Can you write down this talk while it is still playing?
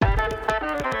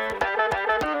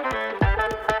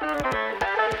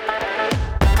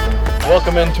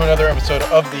Welcome into another episode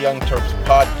of the Young Terps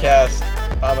podcast.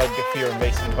 I'm Ed Gafir and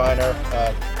Mason Viner.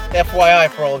 FYI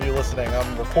for all of you listening,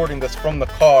 I'm recording this from the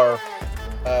car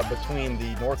between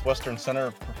the Northwestern Center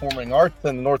of Performing Arts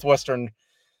and the Northwestern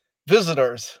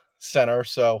Visitors Center,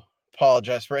 so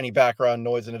apologize for any background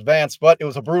noise in advance, but it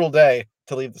was a brutal day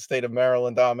to leave the state of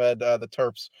Maryland. Ahmed, the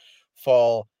Terps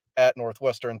fall at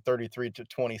Northwestern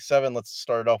 33-27. Let's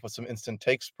start it off with some instant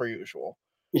takes per usual.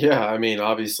 Yeah, I mean,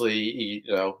 obviously,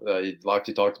 like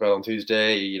you talked about on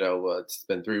Tuesday, it's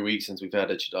been 3 weeks since we've had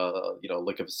a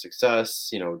lick of success.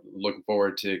 Looking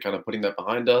forward to kind of putting that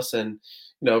behind us, and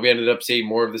we ended up seeing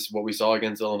more of this what we saw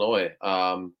against Illinois.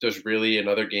 Just really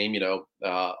another game,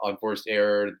 unforced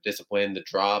error, discipline, the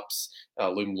drops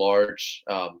loomed large.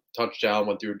 Touchdown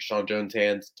went through Sean Jones'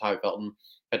 hands. Ty Felton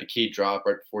had a key drop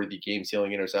right before the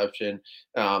game-sealing interception.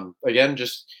 Again,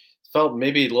 just felt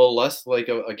maybe a little less like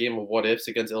a game of what ifs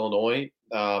against Illinois,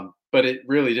 but it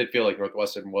really did feel like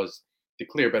Northwestern was the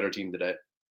clear better team today.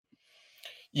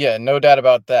 Yeah, no doubt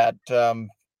about that.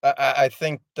 I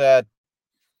think that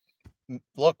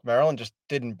look, Maryland just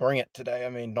didn't bring it today. I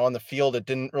mean, on the field, it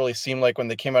didn't really seem like when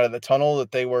they came out of the tunnel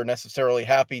that they were necessarily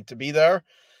happy to be there,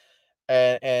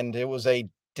 and it was a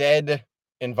dead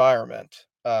environment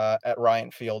at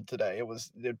Ryan Field today.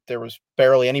 There was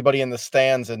barely anybody in the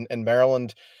stands, and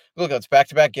Maryland. Look, it's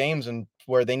back-to-back games and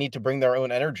where they need to bring their own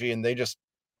energy, and they just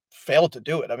failed to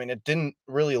do it. I mean, it didn't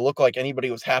really look like anybody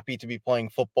was happy to be playing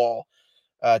football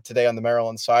today on the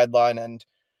Maryland sideline, and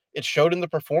it showed in the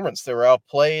performance. They were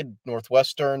outplayed.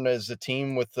 Northwestern is a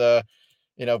team with,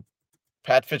 you know,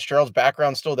 Pat Fitzgerald's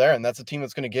background still there, and that's a team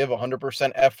that's going to give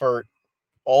 100% effort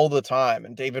all the time.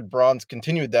 And David Braun's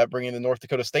continued that, bringing the North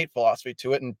Dakota State philosophy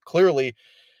to it. And clearly,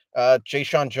 Jay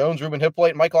Sean Jones, Ruben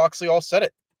Hippolyte, and Mike Loxley all said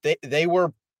it. They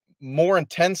were more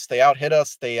intense. They out hit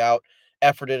us. They out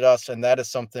efforted us, and that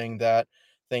is something that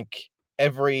I think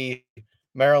every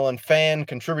Maryland fan,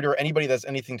 contributor, anybody that has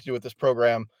anything to do with this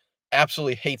program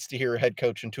absolutely hates to hear a head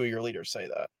coach and two of your leaders say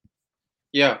that.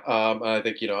 Yeah, I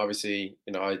think obviously,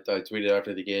 I tweeted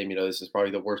after the game, this is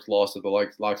probably the worst loss of the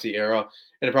Loxley era,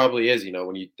 and it probably is.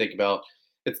 When you think about,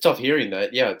 it's tough hearing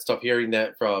that. Yeah, it's tough hearing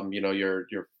that from your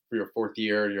fourth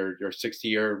year, your sixth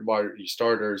year, your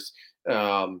starters,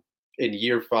 in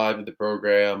year five of the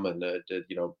program, and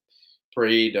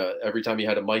parade every time you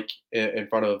had a mic in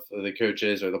front of the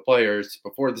coaches or the players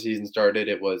before the season started.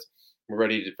 It was, we're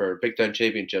ready for Big Ten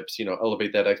championships.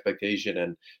 Elevate that expectation,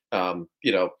 and I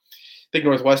think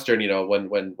Northwestern,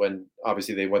 when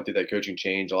obviously they went through that coaching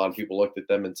change, a lot of people looked at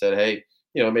them and said, hey,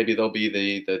 maybe they'll be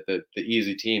the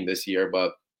easy team this year.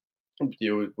 But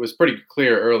it was pretty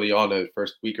clear early on in the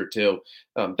first week or two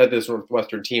that this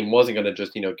Northwestern team wasn't going to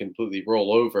just completely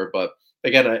roll over. But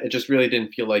again, it just really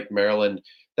didn't feel like Maryland.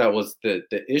 That was the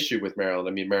issue with Maryland.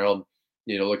 I mean, Maryland.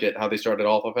 Look at how they started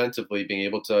off offensively, being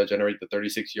able to generate the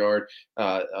 36-yard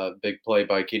big play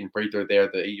by Caden Prather there,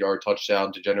 the 8-yard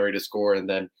touchdown to generate a score, and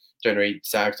then generate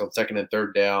sacks on second and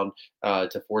third down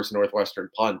to force a Northwestern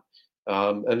punt.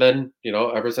 And then,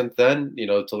 ever since then,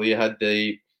 Talia had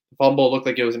the fumble, looked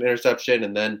like it was an interception,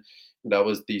 and then that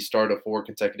was the start of 4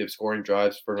 consecutive scoring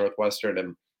drives for Northwestern.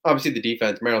 And obviously, the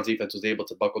defense, Maryland's defense, was able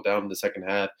to buckle down in the second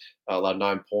half, allowed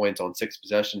 9 points on 6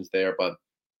 possessions there, but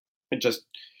it just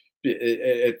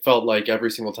it felt like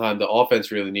every single time the offense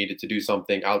really needed to do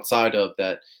something outside of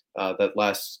that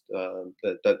last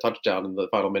that touchdown in the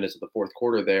final minutes of the fourth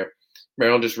quarter there,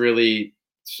 Maryland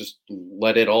just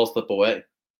let it all slip away.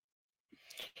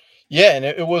 Yeah, and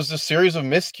it was a series of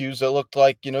miscues that looked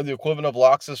like, the equivalent of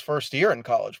Lox's first year in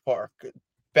College Park.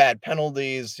 Bad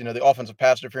penalties, the offensive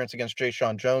pass interference against Jay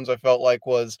Sean Jones, I felt like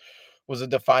was a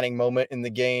defining moment in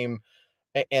the game.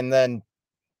 And then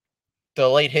the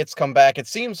late hits come back. It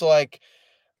seems like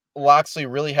Loxley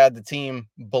really had the team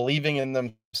believing in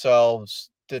themselves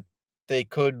that they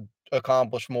could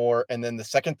accomplish more. And then the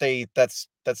second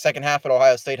that second half at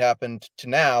Ohio State happened to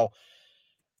now,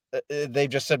 they've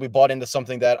just said we bought into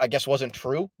something that I guess wasn't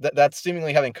true. That's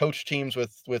seemingly having coached teams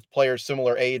with players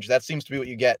similar age. That seems to be what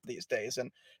you get these days.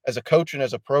 And as a coach and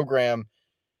as a program,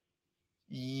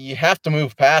 you have to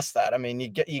move past that. I mean,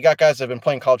 you got guys that have been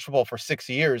playing college football for 6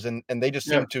 years, and they just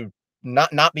Yeah. seem to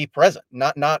not be present,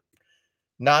 not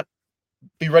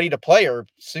be ready to play, or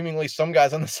seemingly some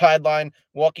guys on the sideline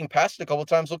walking past it a couple of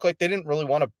times look like they didn't really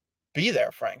want to be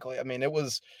there, frankly. I mean, it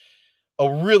was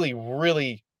a really,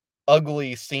 really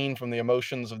ugly scene from the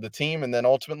emotions of the team. And then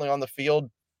ultimately on the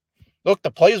field, look, the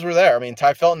plays were there. I mean,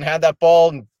 Ty Felton had that ball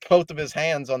in both of his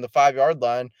hands on the 5-yard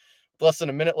line, with less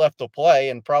than a minute left to play,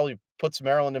 and probably puts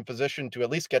Maryland in position to at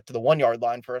least get to the 1-yard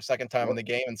line for a second time in the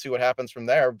game and see what happens from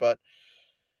there. But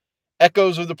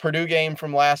echoes of the Purdue game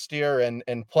from last year and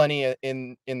plenty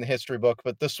in the history book,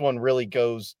 but this one really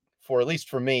goes for, at least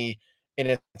for me, in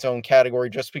its own category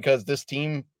just because this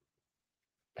team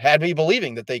had me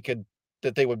believing that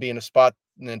they would be in a spot,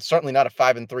 and certainly not a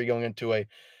 5-3 going into a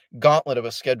gauntlet of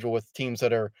a schedule with teams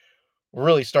that are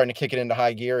really starting to kick it into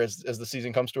high gear as the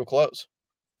season comes to a close.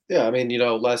 Yeah, I mean,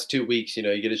 last 2 weeks,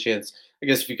 you get a chance. I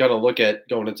guess if you kind of look at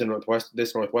going into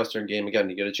this Northwestern game again,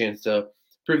 you get a chance to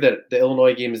prove that the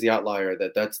Illinois game is the outlier.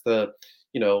 That's no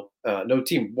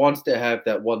team wants to have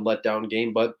that one letdown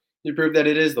game, but you prove that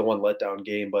it is the one letdown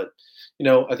game. But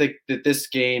I think that this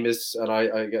game is, and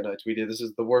again I tweeted this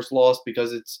is the worst loss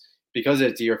because it's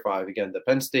year five again. The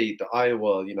Penn State, the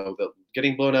Iowa, the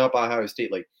getting blown out by Ohio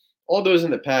State, like all those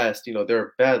in the past,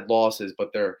 they're bad losses,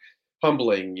 but they're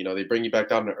humbling. They bring you back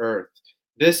down to earth.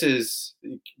 This is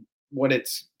when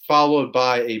it's followed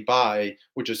by a bye,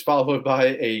 which is followed by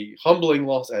a humbling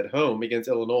loss at home against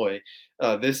Illinois.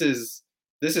 This is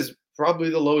probably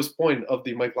the lowest point of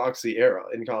the Mike Locksley era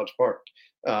in College Park.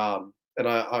 And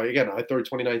I throw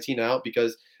 2019 out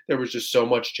because there was just so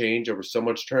much change, there was so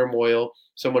much turmoil,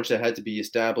 so much that had to be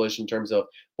established in terms of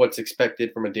what's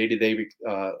expected from a day-to-day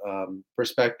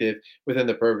perspective within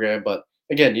the program. But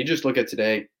again, you just look at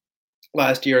today,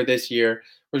 last year, this year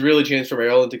was really a chance for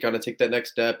Maryland to kind of take that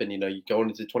next step. And you go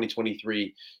into 2023,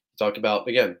 you talk about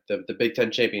again the Big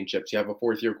Ten championships. You have a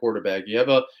fourth-year quarterback. You have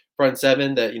a front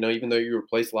seven that even though you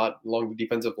replaced a lot along the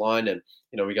defensive line, and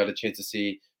we got a chance to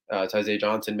see Tyzay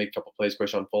Johnson make a couple plays.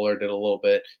 Christian Fuller did a little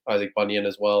bit. Isaac Bunyan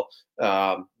as well.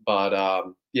 But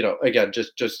again,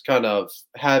 just kind of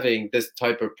having this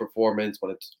type of performance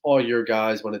when it's all your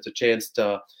guys, when it's a chance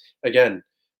to again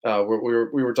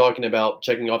we were talking about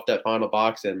checking off that final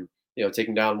box and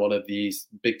taking down one of these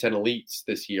Big Ten elites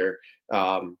this year.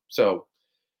 So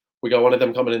we got one of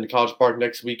them coming into College Park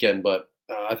next weekend, but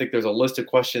I think there's a list of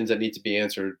questions that need to be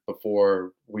answered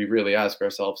before we really ask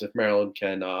ourselves if Maryland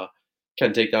can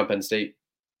take down Penn State.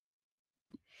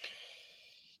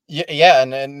 Yeah, yeah,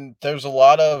 and there's a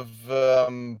lot of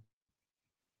I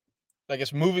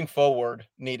guess moving forward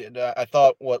needed. I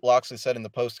thought what Loxley said in the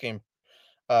post game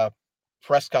uh,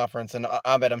 press conference, and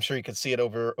Ahmed, I'm sure you could see it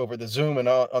over the Zoom and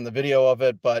on the video of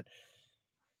it, but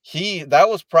that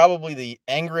was probably the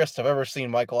angriest I've ever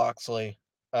seen Mike Loxley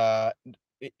uh,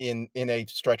 in a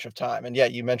stretch of time. And yeah,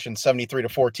 you mentioned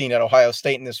 73-14 at Ohio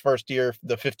State in his first year,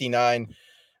 the 59.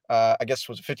 I guess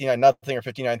was 59 nothing or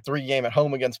 59-3 game at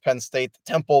home against Penn State,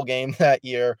 the Temple game that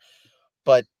year.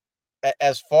 But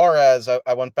as far as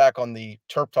I went back on the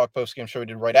Terp Talk post game show we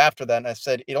did right after that, and I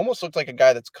said it almost looks like a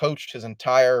guy that's coached his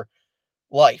entire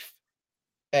life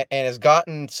and has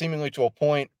gotten seemingly to a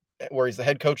point where he's the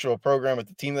head coach of a program with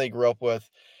the team that he grew up with,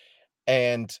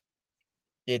 and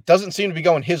it doesn't seem to be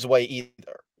going his way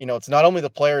either. It's not only the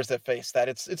players that face that;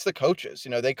 it's the coaches.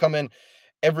 They come in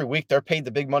every week; they're paid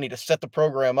the big money to set the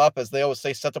program up, as they always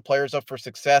say, set the players up for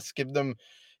success, give them,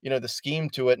 the scheme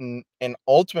to it, and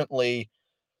ultimately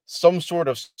some sort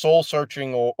of soul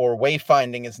searching or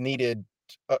wayfinding is needed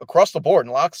across the board.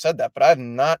 And Locke said that, but I've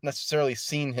not necessarily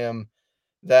seen him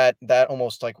that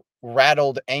almost like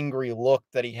rattled, angry look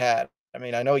that he had. I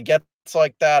mean, I know he gets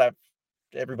like that.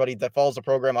 Everybody that follows the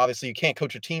program, obviously, you can't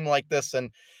coach a team like this and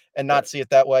not Right. see it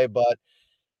that way. But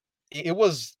it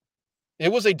was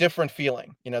it was a different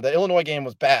feeling. The Illinois game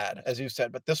was bad, as you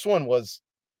said, but this one was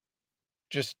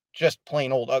just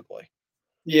plain old ugly.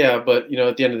 Yeah, but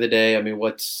at the end of the day, I mean,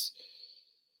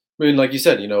 like you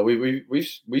said,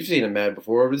 we've seen him mad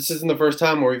before. This isn't the first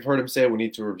time where we've heard him say we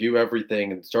need to review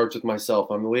everything and it starts with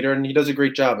myself. I'm the leader, and he does a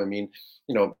great job. I mean,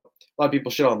 a lot of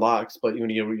people shit on Locks, but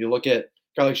you look at a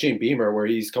guy like Shane Beamer, where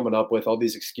he's coming up with all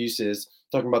these excuses,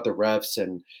 talking about the refs,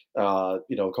 and a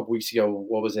couple weeks ago,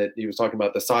 what was it? He was talking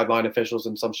about the sideline officials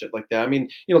and some shit like that. I mean,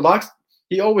 Locks,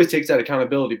 he always takes that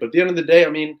accountability, but at the end of the day, I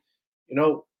mean, you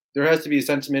know, there has to be a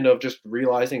sentiment of just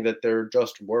realizing that they're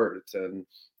just words, and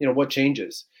what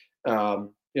changes.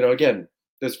 Again,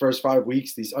 this first 5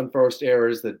 weeks, these unforced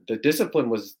errors, the discipline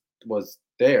was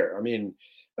there. I mean,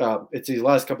 it's these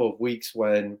last couple of weeks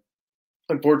when,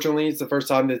 unfortunately, it's the first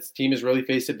time this team has really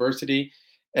faced adversity,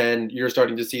 and you're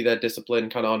starting to see that discipline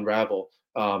kind of unravel.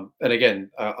 And again,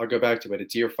 I'll go back to it.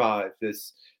 It's year five.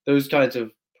 Those kinds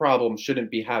of problems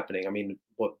shouldn't be happening. I mean,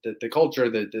 what the culture,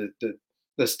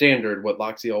 the standard, what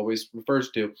Loxley always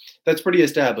refers to, that's pretty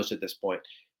established at this point.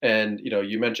 And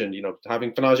you mentioned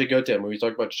having Fanaje Gote. When we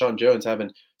talk about Sean Jones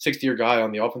having 60-year guy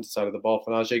on the offensive side of the ball,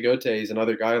 Fanaje Gote is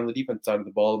another guy on the defense side of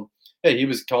the ball. Hey, he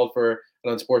was called for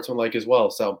an unsportsmanlike as well.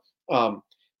 So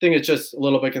think it's just a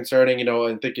little bit concerning,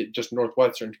 and think it just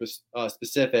Northwestern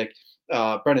specific.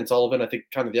 Brendan Sullivan, I think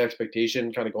kind of the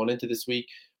expectation kind of going into this week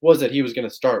was that he was going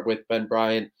to start with Ben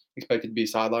Bryant, expected to be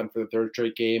sidelined for the third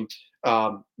straight game.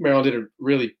 Maryland did a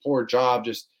really poor job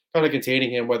just kind of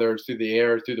containing him, whether it's through the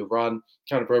air, through the run,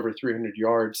 kind of for over 300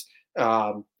 yards,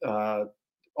 um, uh,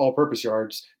 all purpose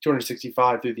yards,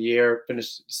 265 through the air,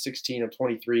 finished 16 of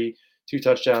 23, 2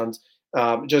 touchdowns.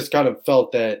 Just kind of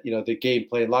felt that, the game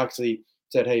plan, Loxley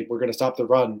said, hey, we're going to stop the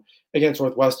run against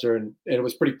Northwestern. And it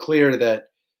was pretty clear that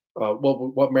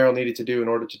what Maryland needed to do in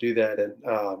order to do that.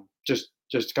 And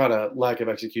just kind of lack of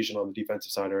execution on the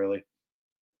defensive side early.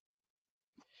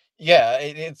 Yeah,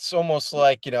 it's almost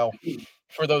like,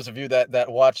 for those of you that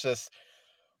watch this,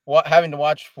 having to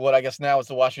watch what I guess now is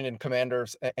the Washington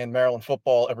Commanders and Maryland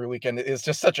football every weekend is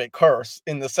just such a curse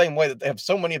in the same way that they have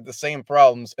so many of the same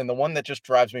problems. And the one that just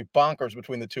drives me bonkers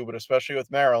between the two, but especially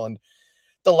with Maryland,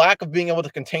 the lack of being able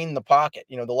to contain the pocket,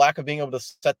 the lack of being able to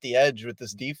set the edge with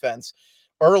this defense.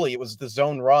 Early, it was the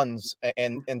zone runs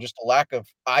and just a lack of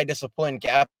eye discipline,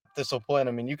 gap discipline.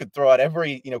 I mean, you could throw out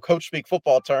every, coach speak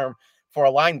football term for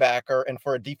a linebacker and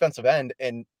for a defensive end,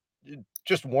 and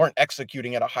just weren't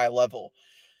executing at a high level.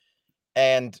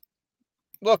 And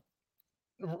look,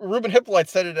 Ruben Hippolyte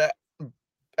said it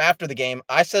after the game.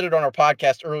 I said it on our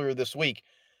podcast earlier this week.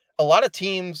 A lot of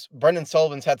teams Brendan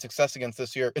Sullivan's had success against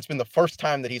this year, it's been the first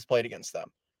time that he's played against them.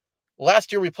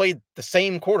 Last year, we played the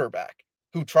same quarterback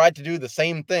who tried to do the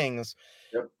same things,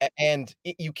 Yep. and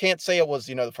you can't say it was,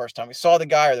 the first time we saw the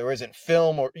guy or there isn't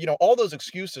film or, all those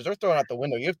excuses are thrown out the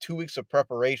window. You have 2 weeks of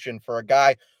preparation for a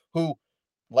guy who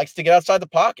likes to get outside the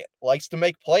pocket, likes to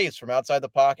make plays from outside the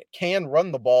pocket, can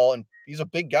run the ball, and he's a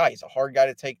big guy. He's a hard guy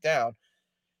to take down.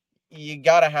 You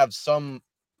gotta have some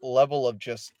level of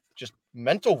just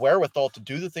mental wherewithal to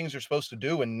do the things you're supposed to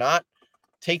do and not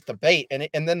take the bait.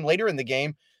 And then later in the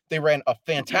game, they ran a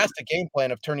fantastic game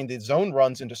plan of turning the zone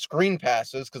runs into screen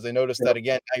passes because they noticed that Yep.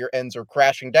 again, now your ends are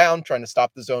crashing down trying to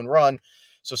stop the zone run.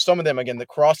 So some of them, again, the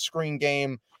cross screen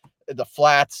game, the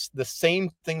flats, the same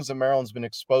things that Maryland's been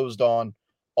exposed on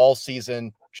all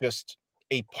season. Just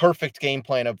a perfect game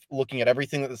plan of looking at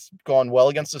everything that's gone well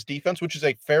against this defense, which is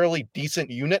a fairly decent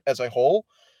unit as a whole.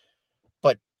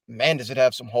 But man, does it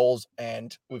have some holes.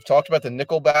 And we've talked about the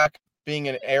nickelback being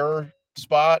an error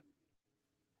spot.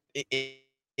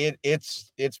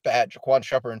 It's bad. Jaquan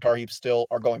Shepard and Tarheeb still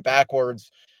are going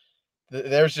backwards.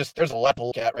 There's a lot to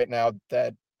look at right now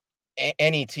that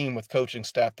any team with coaching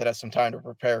staff that has some time to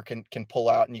prepare can pull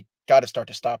out, and you got to start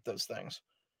to stop those things.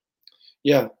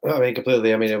 Yeah, I mean,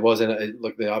 completely. I mean, it wasn't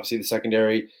look. Obviously, the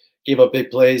secondary gave up big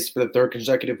plays for the third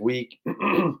consecutive week.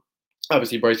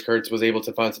 Obviously, Bryce Kurtz was able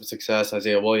to find some success.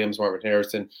 Isaiah Williams, Marvin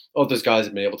Harrison, all those guys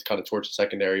have been able to kind of torch the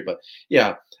secondary. But yeah,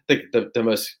 I think the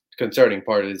most concerning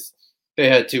part is they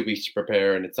had 2 weeks to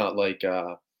prepare, and it's not like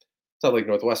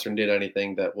Northwestern did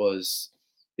anything that was,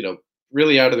 you know,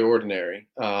 really out of the ordinary.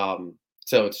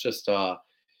 So it's just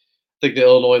think the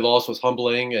Illinois loss was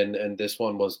humbling, and this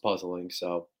one was puzzling.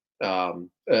 So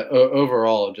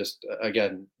overall, just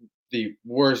again, the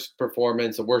worst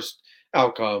performance, the worst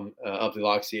outcome of the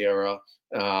Loxley era,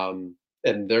 and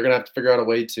they're gonna have to figure out a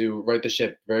way to right the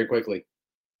ship very quickly.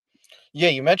 Yeah,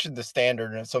 you mentioned the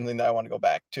standard, and it's something that I want to go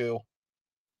back to,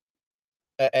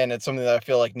 and it's something that I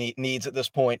feel like needs at this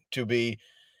point to be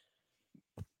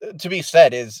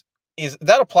said is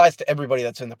that applies to everybody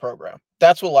that's in the program.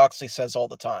 That's what Loxley says all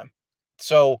the time.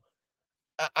 So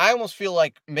I almost feel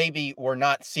like maybe we're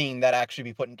not seeing that actually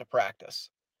be put into practice.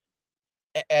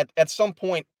 At some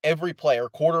point, every player,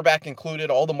 quarterback included,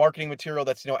 all the marketing material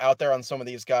that's out there on some of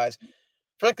these guys.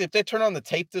 Frankly, if they turn on the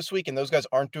tape this week and those guys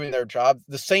aren't doing their job,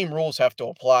 the same rules have to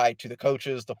apply to the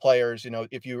coaches, the players.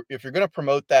 If you're going to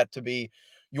promote that to be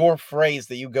your phrase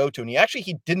that you go to, and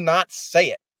he did not say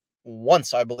it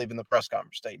once, I believe, in the press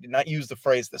conference today. He did not use the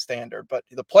phrase the standard, but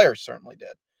the players certainly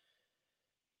did.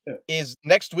 Yeah, Is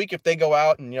next week if they go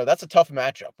out and that's a tough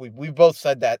matchup. We've both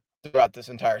said that throughout this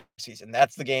entire season.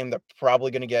 That's the game they're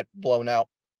probably going to get blown out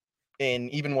in,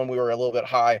 even when we were a little bit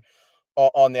high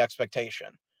on the expectation.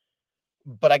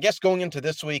 But I guess going into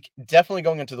this week, definitely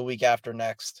going into the week after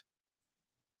next,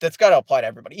 that's got to apply to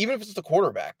everybody, even if it's the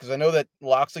quarterback. Because I know that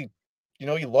Loxley, he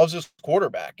loves his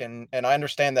quarterback, and I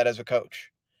understand that as a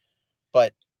coach.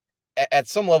 But at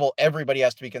some level, everybody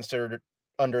has to be considered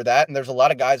under that. And there's a lot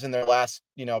of guys in their last,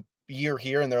 year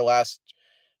here, in their last,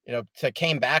 that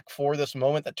came back for this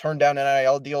moment, that turned down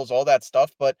NIL deals, all that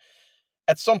stuff. But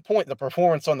at some point, the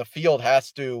performance on the field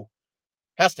has to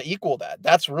equal that.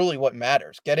 That's really what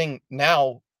matters. Getting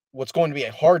now what's going to be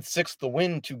a hard sixth to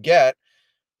win to get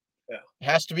yeah,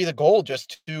 has to be the goal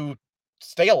just to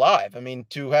stay alive. I mean,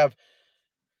 to have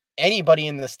anybody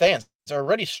in the stands. They're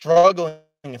already struggling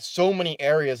in so many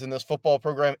areas in this football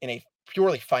program in a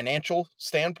purely financial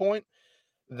standpoint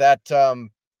that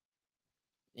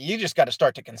you just got to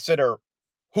start to consider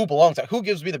who belongs at who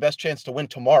gives me the best chance to win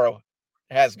tomorrow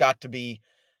has got to be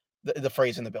the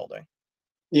phrase in the building.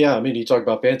 Yeah, I mean, you talk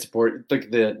about fan support. Like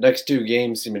the next two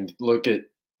games, I mean, look at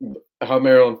how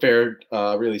Maryland fared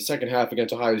really second half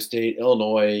against Ohio State,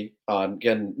 Illinois,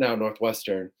 again now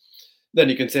Northwestern. Then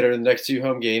you consider the next two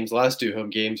home games, last two home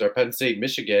games are Penn State,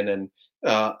 Michigan, and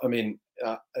I mean,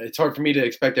 it's hard for me to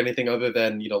expect anything other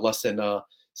than less than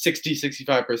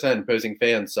 60-65% opposing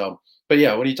fans. So, but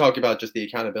yeah, when you talk about just the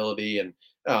accountability and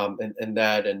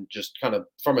that and just kind of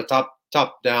from a top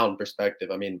down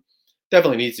perspective, I mean,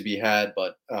 definitely needs to be had.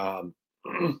 But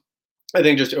I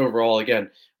think just overall, again,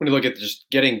 when you look at just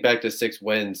getting back to 6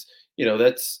 wins,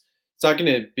 that's it's not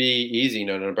going to be easy.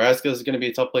 Nebraska is going to be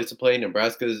a tough place to play. Or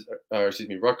excuse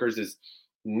me, Rutgers is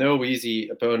no easy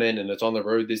opponent, and it's on the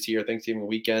road this year, Thanksgiving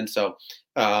weekend. So,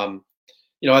 um,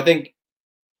 I think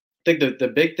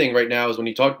the big thing right now is when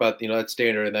you talk about that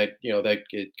standard and that that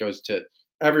it goes to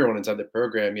everyone inside the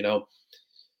program.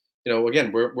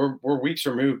 Again, we're weeks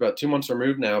removed, about 2 months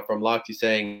removed now from Lochte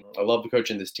saying, "I love the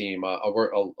coaching this team. I'll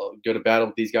go to battle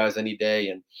with these guys any day."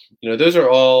 And those are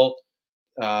all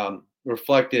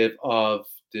reflective of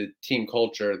the team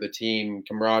culture, the team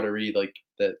camaraderie, like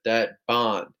that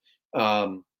bond,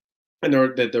 um, and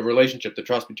the relationship, the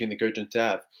trust between the coach and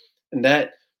staff, and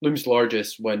that looms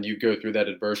largest when you go through that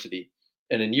adversity.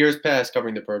 And in years past,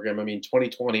 covering the program, I mean,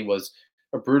 2020 was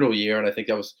a brutal year, and I think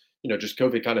that was just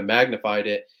COVID kind of magnified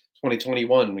it.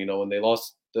 2021, when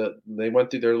they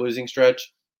went through their losing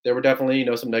stretch, there were definitely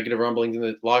some negative rumblings in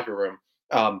the locker room,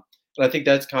 and I think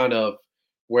that's kind of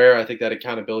where I think that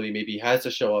accountability maybe has to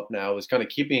show up now is kind of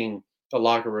keeping the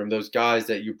locker room, those guys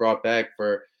that you brought back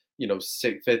for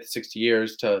fifth, sixth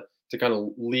years to kind of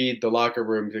lead the locker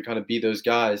room, to kind of be those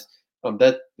guys.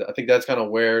 That I think that's kind of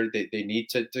where they need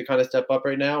to kind of step up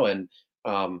right now, and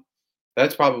um,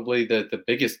 that's probably the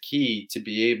biggest key to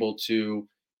be able to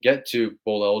get to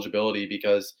bowl eligibility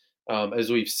because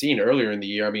as we've seen earlier in the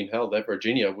year, I mean, hell, that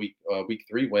Virginia week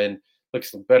 3 win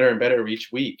looks better and better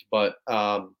each week, but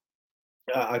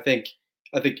I think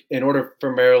in order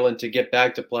for Maryland to get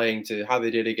back to playing to how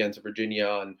they did against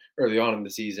Virginia and early on in the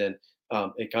season,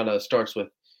 it kind of starts with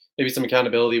maybe some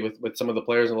accountability with some of the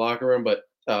players in the locker room. But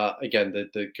again,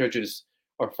 the coaches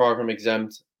are far from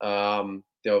exempt.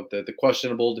 The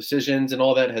questionable decisions and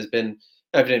all that has been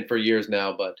evident for years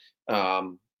now, but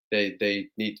they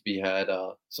need to be had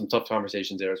some tough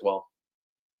conversations there as well.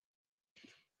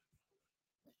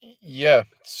 Yeah,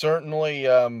 certainly.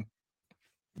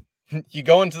 You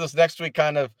go into this next week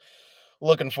kind of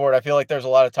looking forward. I feel like there's a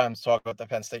lot of time to talk about the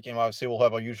Penn State game. Obviously, we'll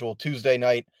have our usual Tuesday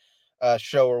night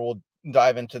show where we'll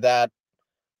dive into that.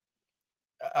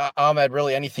 Ahmed,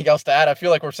 really anything else to add? I feel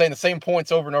like we're saying the same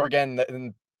points over and over again,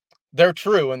 and they're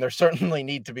true, and they certainly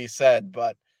need to be said.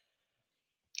 But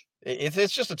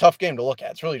it's just a tough game to look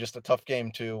at. It's really just a tough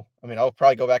game to. I mean, I'll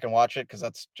probably go back and watch it because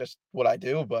that's just what I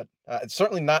do. But it's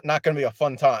certainly not going to be a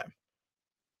fun time.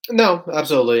 No,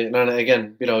 absolutely. And then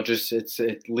again, just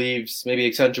it leaves maybe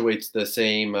accentuates the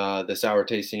same the sour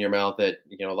taste in your mouth that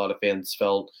a lot of fans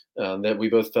felt that we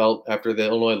both felt after the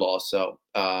Illinois loss. So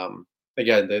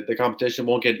again, the competition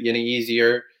won't get any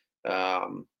easier.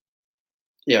 Um,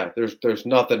 yeah, there's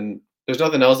nothing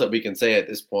else that we can say at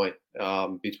this point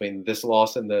between this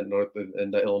loss and the North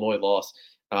and the Illinois loss.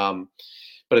 Um,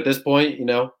 but at this point,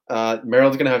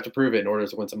 Maryland's going to have to prove it in order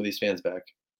to win some of these fans back.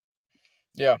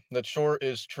 Yeah, that sure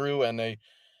is true, and a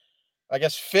I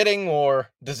guess fitting or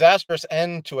disastrous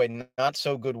end to a not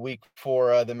so good week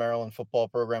for the Maryland football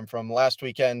program from last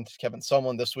weekend. Kevin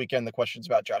Sumlin this weekend. The questions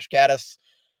about Josh Gaddis Yeah,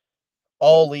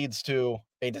 all leads to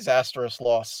a disastrous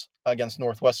loss against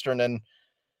Northwestern, and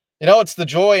it's the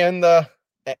joy and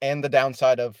the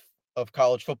downside of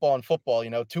college football and football.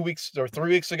 2 weeks or 3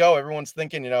 weeks ago, everyone's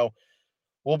thinking,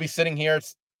 we'll be sitting here,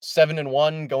 it's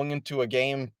 7-1, going into a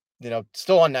game,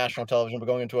 still on national television, but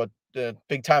going into a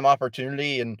big time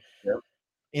opportunity and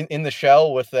yeah, in the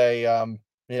shell with a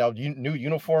new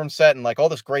uniform set and like all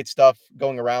this great stuff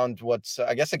going around. What's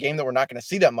I guess a game that we're not going to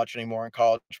see that much anymore in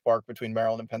College Park between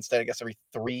Maryland and Penn State. I guess every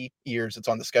 3 years it's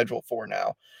on the schedule for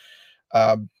now.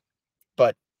 Um,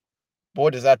 but boy,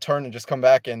 does that turn and just come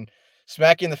back and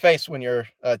smack you in the face when your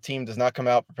team does not come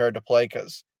out prepared to play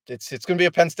because it's going to be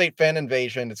a Penn State fan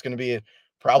invasion. It's going to be oh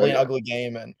probably an yeah. ugly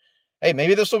game, and hey,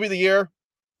 maybe this will be the year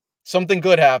something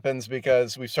good happens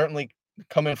because we've certainly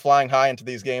come in flying high into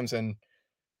these games and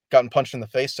gotten punched in the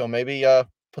face. So maybe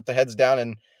put the heads down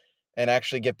and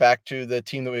actually get back to the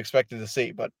team that we expected to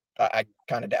see. But I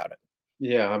kind of doubt it.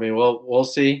 Yeah, I mean, we'll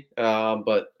see.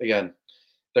 But again,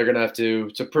 they're gonna have to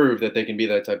prove that they can be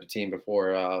that type of team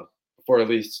before at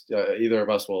least either of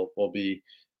us will be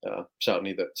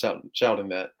shouting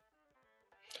that.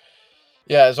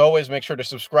 Yeah, as always, make sure to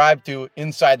subscribe to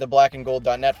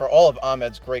InsideTheBlackandGold.net for all of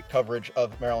Ahmed's great coverage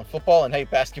of Maryland football. And hey,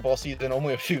 basketball season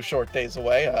only a few short days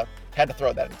away. Had to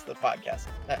throw that into the podcast.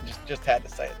 Just had to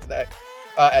say it today.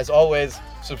 As always,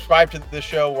 subscribe to this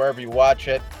show wherever you watch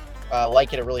it.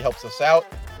 Like it; it really helps us out.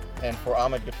 And for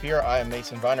Ahmed Gafir, I am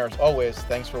Mason Viner. As always,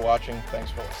 thanks for watching.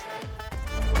 Thanks for listening.